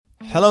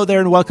Hello there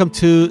and welcome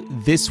to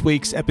this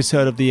week's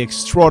episode of the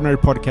Extraordinary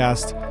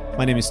Podcast.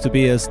 My name is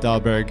Tobias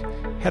Dahlberg,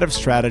 Head of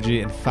Strategy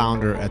and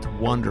Founder at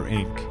Wonder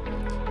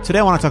Inc. Today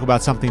I want to talk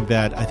about something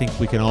that I think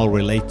we can all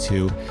relate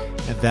to,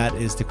 and that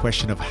is the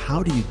question of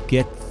how do you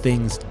get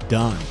things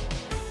done?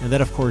 And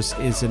that, of course,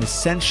 is an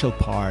essential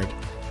part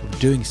of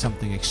doing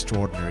something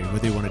extraordinary.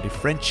 Whether you want to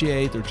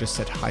differentiate or just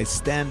set high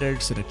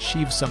standards and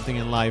achieve something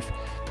in life,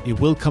 it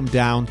will come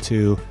down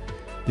to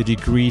the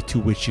degree to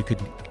which you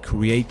could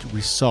create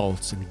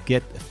results and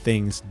get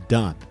things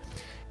done.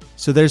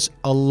 So there's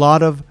a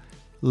lot of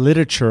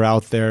literature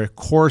out there,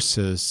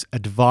 courses,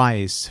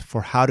 advice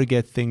for how to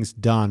get things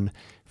done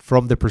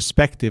from the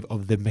perspective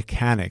of the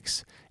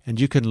mechanics.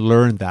 And you can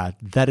learn that.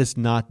 That is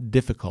not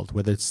difficult,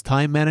 whether it's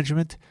time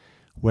management,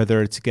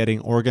 whether it's getting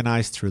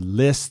organized through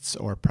lists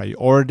or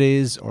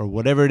priorities or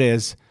whatever it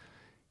is,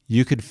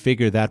 you can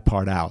figure that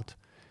part out.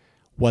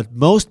 What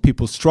most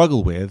people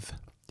struggle with,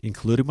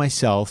 including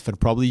myself and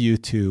probably you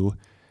too,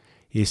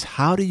 is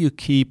how do you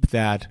keep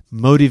that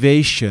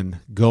motivation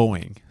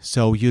going?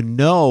 So you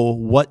know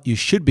what you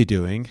should be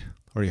doing,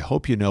 or you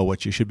hope you know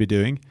what you should be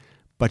doing,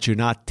 but you're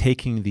not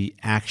taking the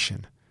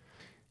action.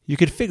 You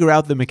can figure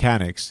out the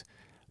mechanics,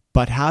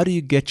 but how do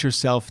you get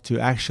yourself to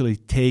actually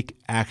take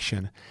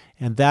action?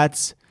 And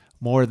that's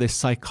more the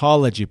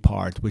psychology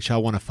part, which I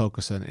want to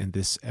focus on in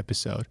this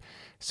episode.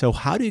 So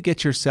how do you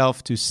get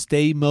yourself to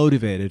stay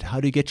motivated? How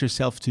do you get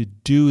yourself to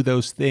do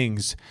those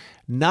things?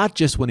 Not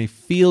just when it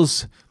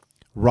feels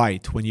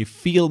right, when you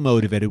feel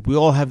motivated. We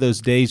all have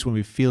those days when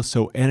we feel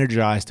so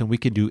energized and we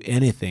can do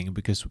anything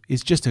because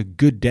it's just a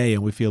good day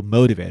and we feel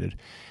motivated.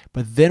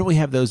 But then we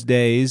have those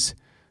days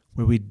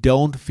where we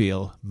don't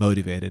feel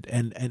motivated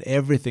and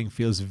everything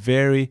feels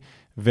very,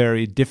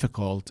 very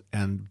difficult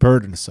and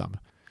burdensome.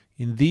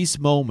 In these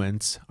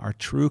moments, our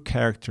true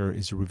character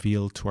is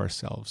revealed to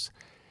ourselves.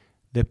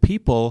 The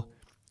people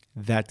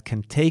that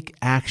can take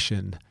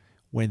action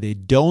when they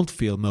don't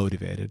feel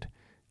motivated,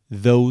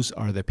 those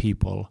are the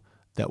people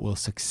that will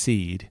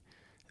succeed.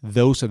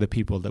 Those are the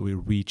people that will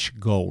reach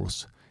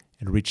goals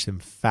and reach them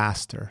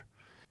faster.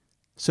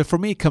 So for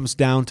me, it comes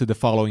down to the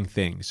following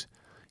things.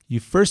 You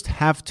first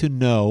have to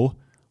know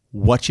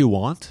what you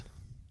want.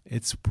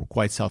 It's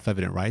quite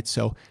self-evident, right?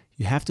 So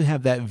you have to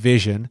have that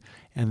vision,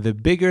 and the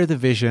bigger the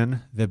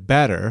vision, the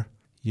better.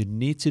 You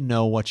need to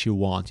know what you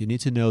want. You need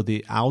to know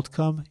the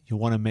outcome. You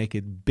want to make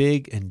it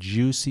big and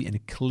juicy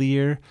and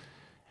clear,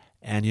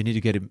 and you need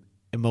to get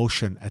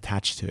emotion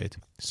attached to it.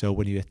 So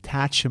when you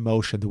attach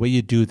emotion, the way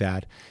you do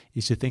that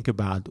is to think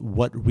about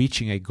what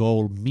reaching a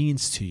goal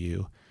means to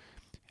you.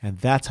 And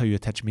that's how you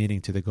attach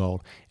meaning to the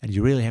goal. And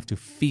you really have to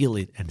feel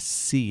it and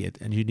see it.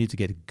 And you need to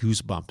get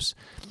goosebumps.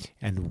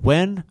 And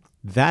when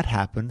that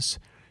happens,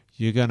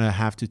 you're going to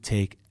have to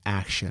take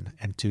action.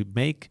 And to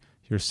make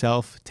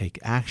yourself take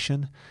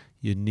action,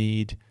 you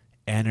need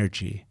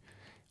energy.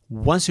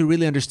 Once you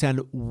really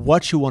understand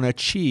what you want to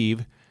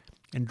achieve,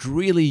 and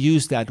really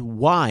use that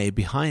why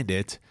behind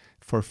it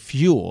for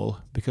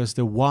fuel, because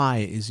the why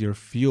is your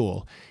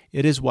fuel.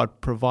 It is what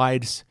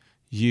provides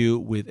you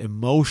with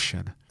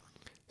emotion.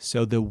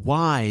 So the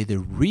why, the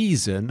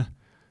reason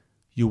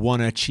you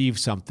want to achieve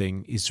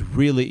something is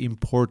really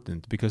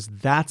important because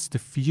that's the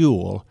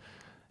fuel.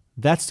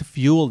 That's the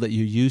fuel that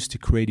you use to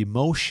create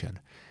emotion.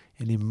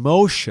 And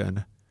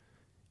emotion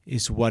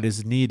is what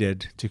is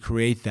needed to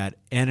create that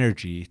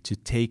energy to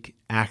take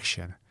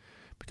action.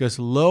 Because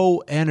low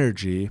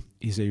energy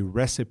is a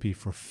recipe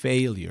for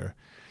failure.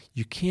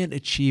 You can't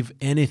achieve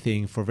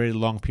anything for very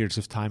long periods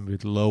of time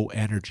with low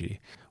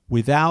energy.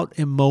 Without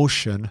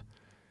emotion,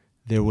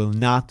 there will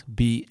not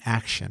be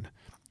action.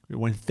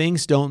 When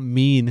things don't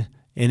mean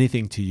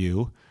anything to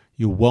you,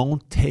 you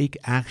won't take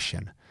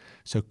action.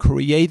 So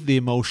create the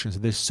emotions.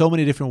 There's so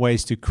many different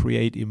ways to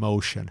create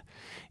emotion.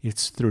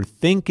 It's through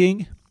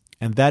thinking,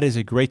 and that is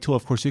a great tool.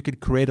 Of course, you can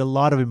create a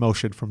lot of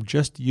emotion from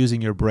just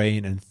using your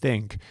brain and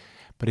think.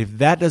 But if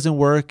that doesn't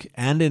work,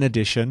 and in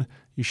addition,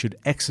 you should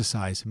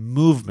exercise.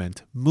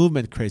 Movement.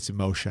 Movement creates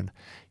emotion.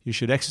 You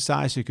should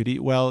exercise, you could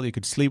eat well, you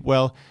could sleep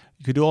well,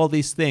 you could do all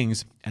these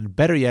things, and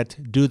better yet,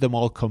 do them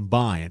all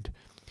combined.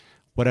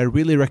 What I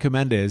really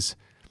recommend is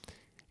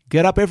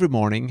get up every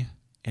morning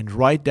and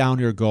write down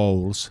your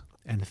goals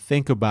and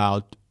think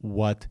about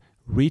what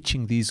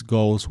reaching these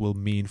goals will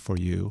mean for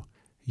you.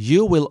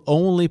 You will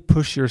only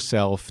push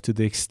yourself to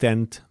the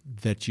extent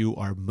that you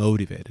are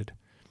motivated.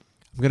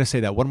 I'm going to say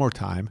that one more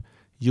time.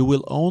 You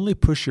will only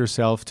push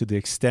yourself to the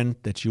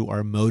extent that you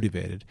are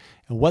motivated.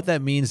 And what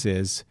that means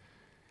is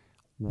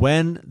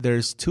when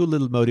there's too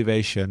little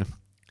motivation,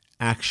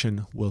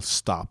 action will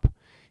stop.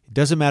 It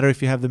doesn't matter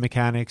if you have the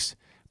mechanics,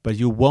 but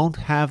you won't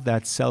have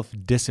that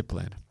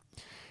self-discipline.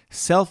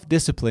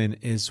 Self-discipline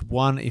is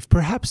one, if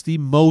perhaps the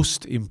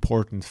most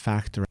important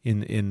factor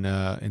in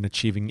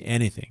achieving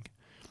anything.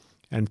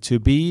 And to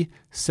be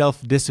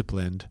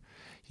self-disciplined,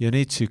 you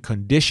need to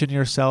condition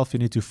yourself, you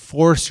need to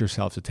force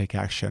yourself to take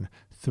action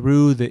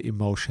through the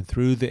emotion,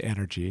 through the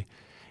energy,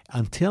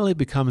 until it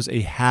becomes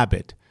a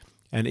habit.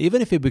 And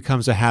even if it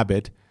becomes a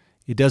habit,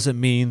 it doesn't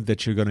mean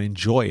that you're going to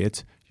enjoy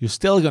it. You're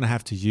still going to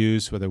have to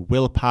use whether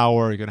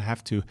willpower, you're going to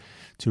have to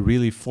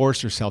really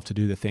force yourself to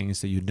do the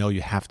things that you know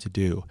you have to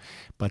do.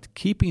 But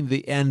keeping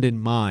the end in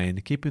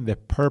mind, keeping the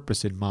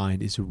purpose in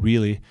mind is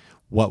really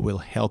what will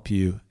help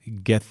you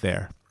get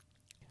there.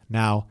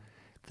 Now,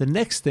 the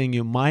next thing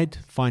you might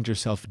find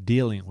yourself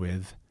dealing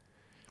with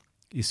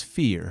is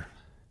fear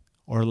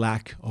or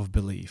lack of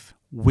belief.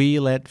 We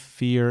let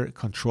fear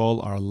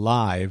control our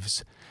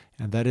lives,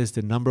 and that is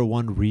the number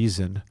one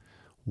reason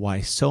why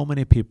so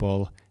many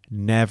people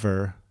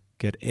never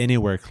get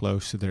anywhere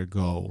close to their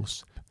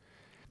goals.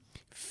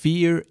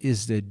 Fear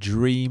is the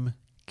dream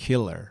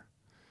killer.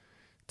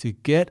 To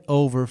get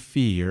over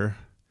fear,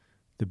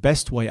 the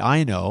best way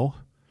I know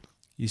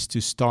is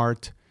to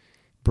start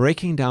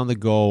breaking down the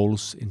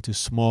goals into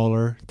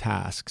smaller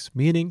tasks,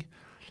 meaning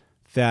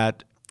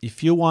that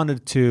if you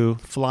wanted to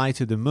fly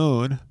to the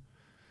moon,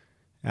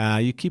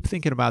 you keep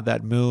thinking about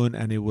that moon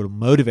and it will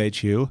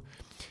motivate you,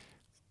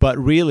 but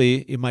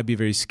really it might be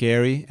very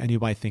scary and you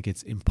might think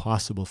it's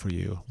impossible for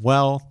you.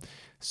 Well,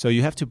 so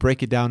you have to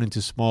break it down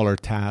into smaller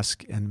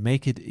tasks and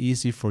make it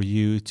easy for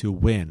you to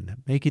win.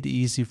 Make it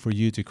easy for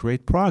you to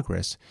create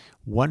progress.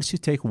 Once you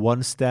take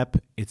one step,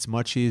 it's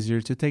much easier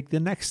to take the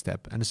next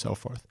step and so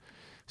forth.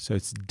 So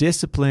it's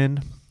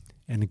discipline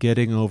and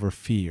getting over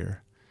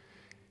fear.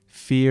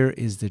 Fear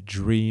is the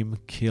dream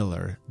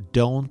killer.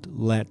 Don't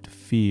let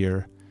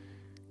fear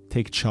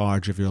take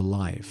charge of your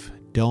life.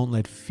 Don't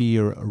let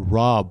fear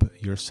rob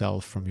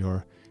yourself from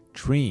your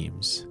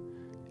dreams.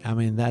 I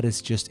mean, that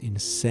is just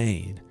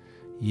insane.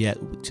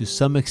 Yet, to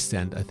some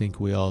extent, I think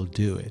we all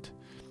do it.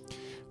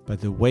 But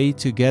the way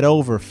to get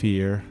over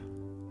fear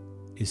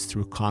is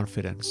through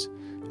confidence.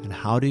 And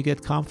how do you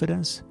get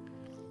confidence?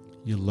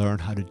 You learn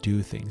how to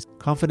do things.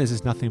 Confidence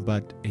is nothing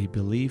but a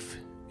belief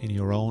in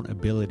your own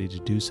ability to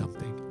do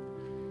something.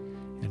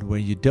 And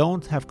when you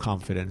don't have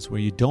confidence,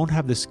 where you don't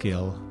have the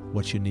skill,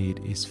 what you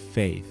need is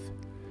faith.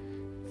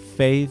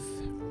 Faith,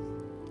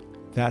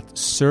 that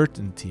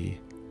certainty,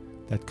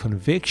 that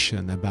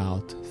conviction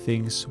about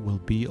things will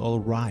be all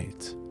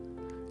right.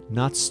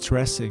 Not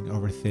stressing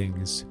over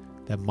things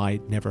that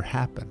might never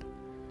happen.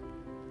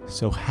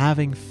 So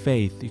having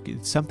faith,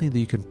 it's something that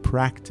you can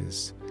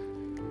practice.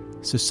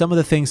 So some of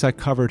the things I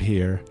covered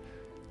here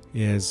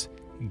is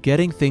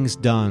getting things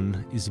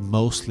done is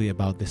mostly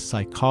about the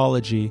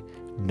psychology,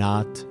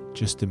 not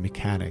just the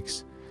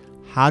mechanics.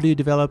 How do you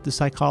develop the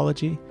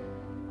psychology?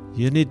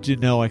 You need to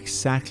know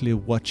exactly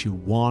what you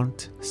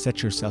want.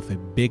 Set yourself a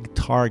big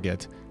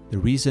target. The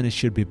reason it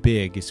should be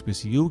big is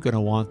because you're going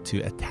to want to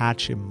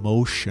attach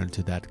emotion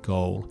to that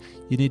goal.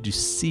 You need to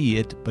see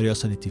it, but you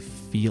also need to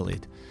feel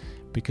it.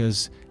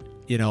 Because,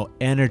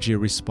 energy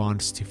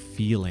responds to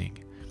feeling.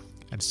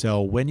 And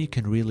so when you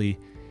can really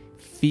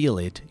feel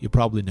it, you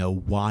probably know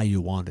why you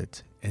want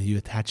it. And you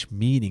attach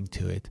meaning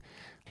to it.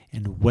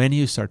 And when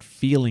you start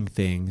feeling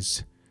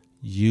things,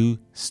 you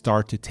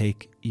start to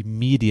take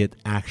immediate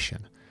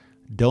action.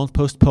 Don't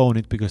postpone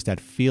it because that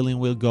feeling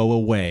will go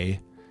away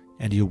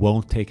and you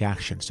won't take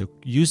action. So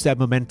use that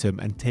momentum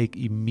and take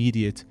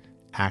immediate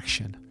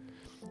action.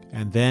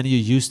 And then you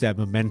use that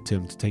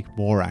momentum to take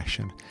more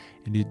action.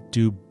 And you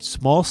do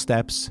small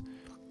steps.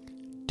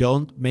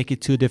 Don't make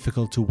it too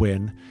difficult to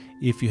win.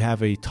 If you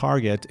have a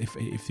target,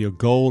 if your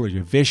goal or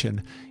your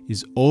vision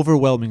is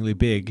overwhelmingly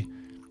big,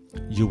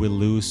 you will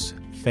lose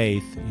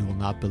faith. You will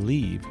not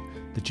believe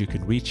that you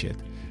can reach it.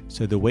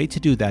 So the way to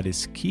do that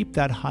is keep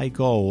that high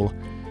goal,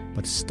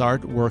 but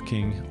start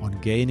working on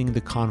gaining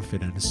the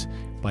confidence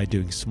by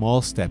doing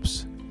small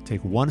steps.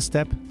 Take one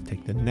step,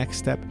 take the next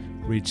step,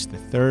 reach the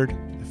third,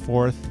 the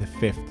fourth, the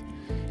fifth.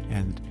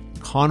 And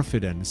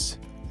confidence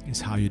is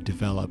how you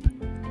develop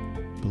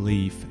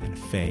belief and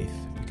faith.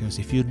 Because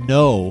if you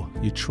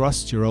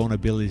trust your own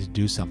ability to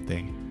do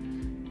something,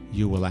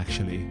 you will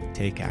actually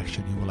take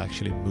action. You will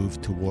actually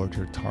move toward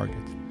your target.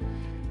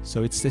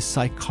 So it's the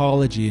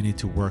psychology you need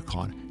to work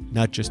on,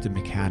 not just the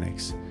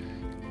mechanics.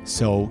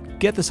 So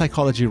get the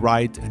psychology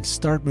right and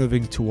start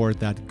moving toward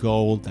that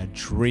goal, that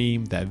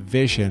dream, that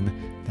vision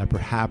that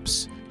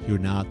perhaps you're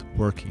not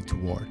working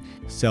toward.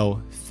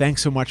 So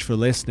thanks so much for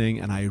listening,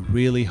 and I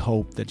really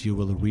hope that you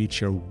will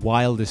reach your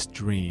wildest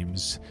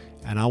dreams,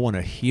 and I want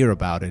to hear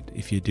about it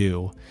if you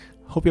do.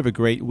 Hope you have a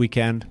great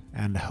weekend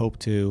and hope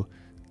to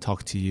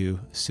talk to you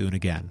soon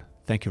again.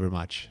 Thank you very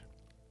much.